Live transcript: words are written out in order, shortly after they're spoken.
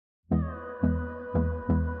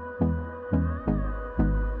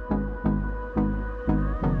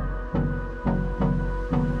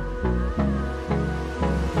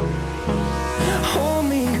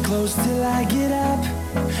close till I get up.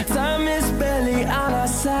 Time is barely on our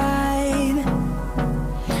side.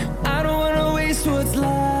 I don't wanna waste what's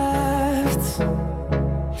left.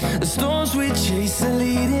 The storms we chase are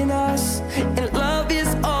leading us, and love is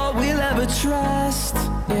all we'll ever trust.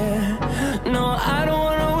 Yeah, no, I don't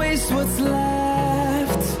wanna waste what's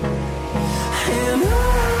left. And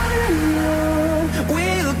on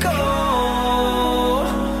we'll go,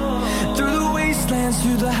 through the wastelands,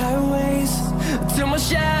 through the highways, till my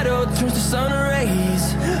shadow turns to sun rays.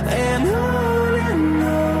 And on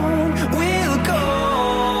we'll go,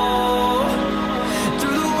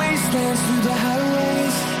 through the wastelands, through the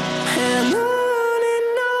highways, and on.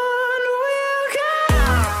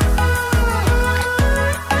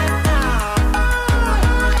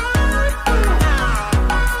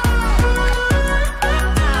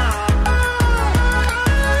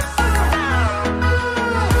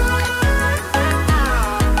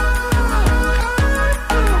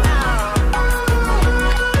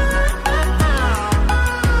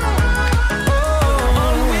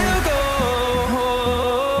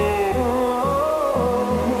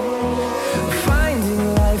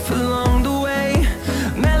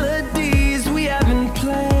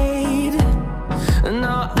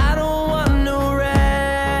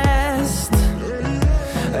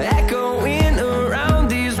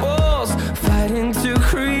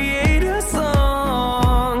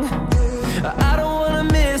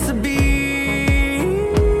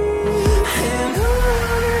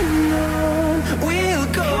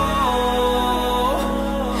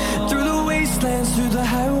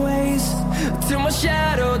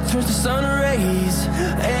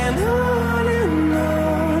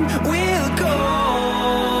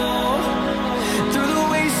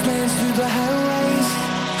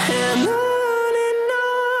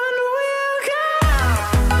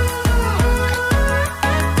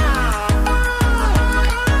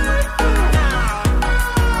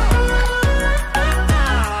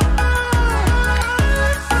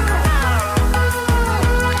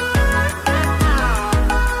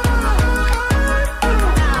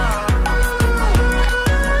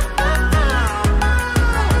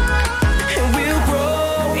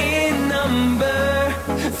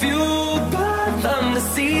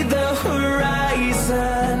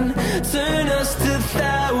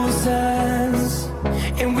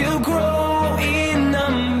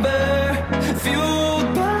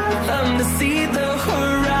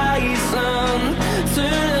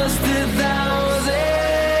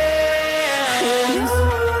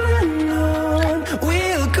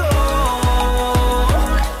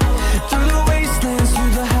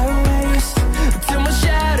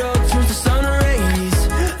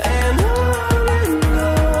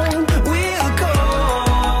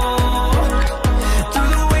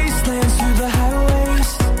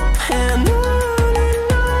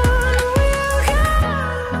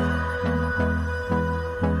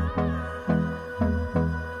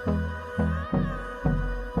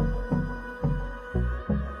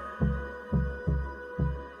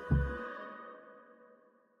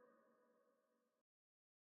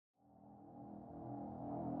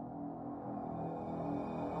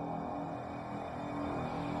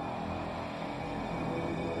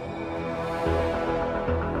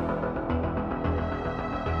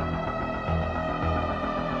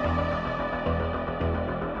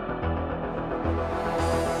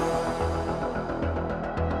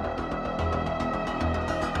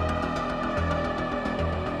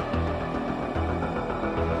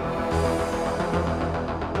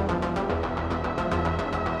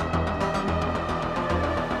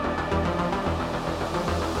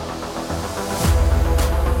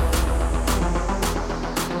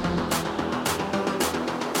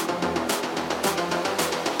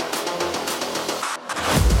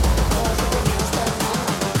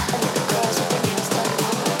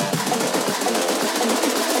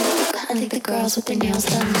 Girls with their nails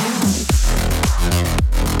done now.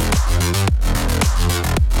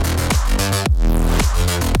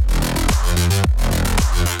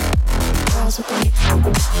 Girls with their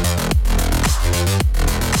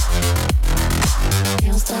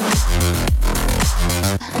nails done.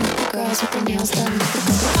 Girls with their nails done.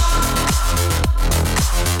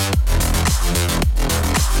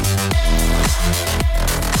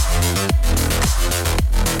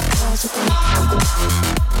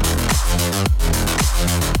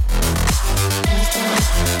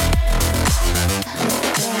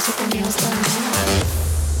 Girls with their nails done.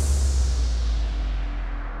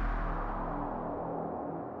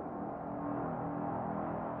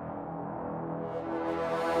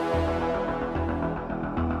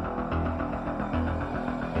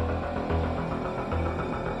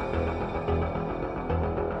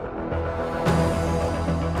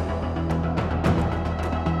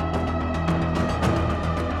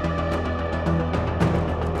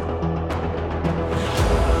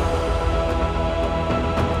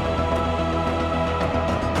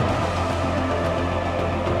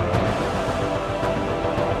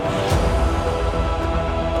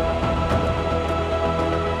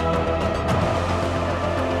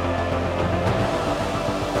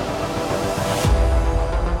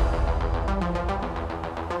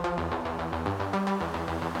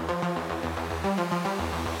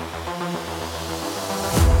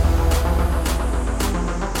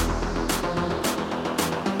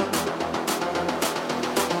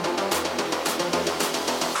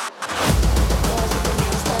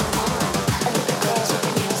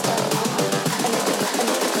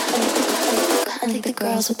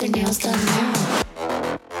 girls with their nails done now.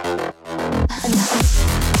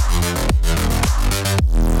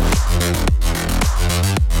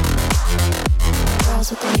 Girls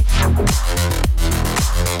with their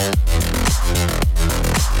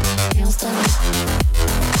nails done.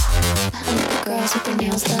 Girls with their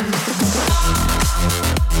nails done.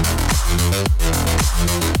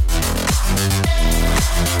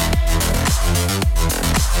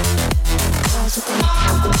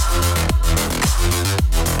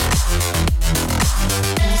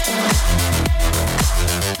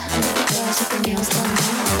 Girls with their nails done.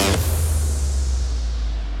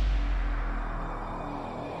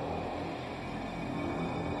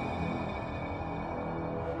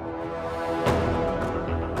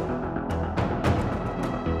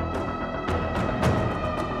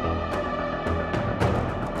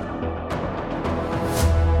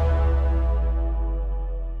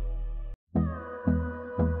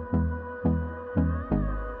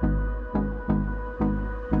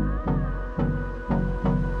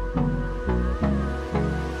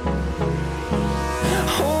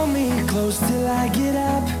 Hold me close till I get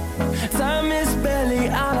up.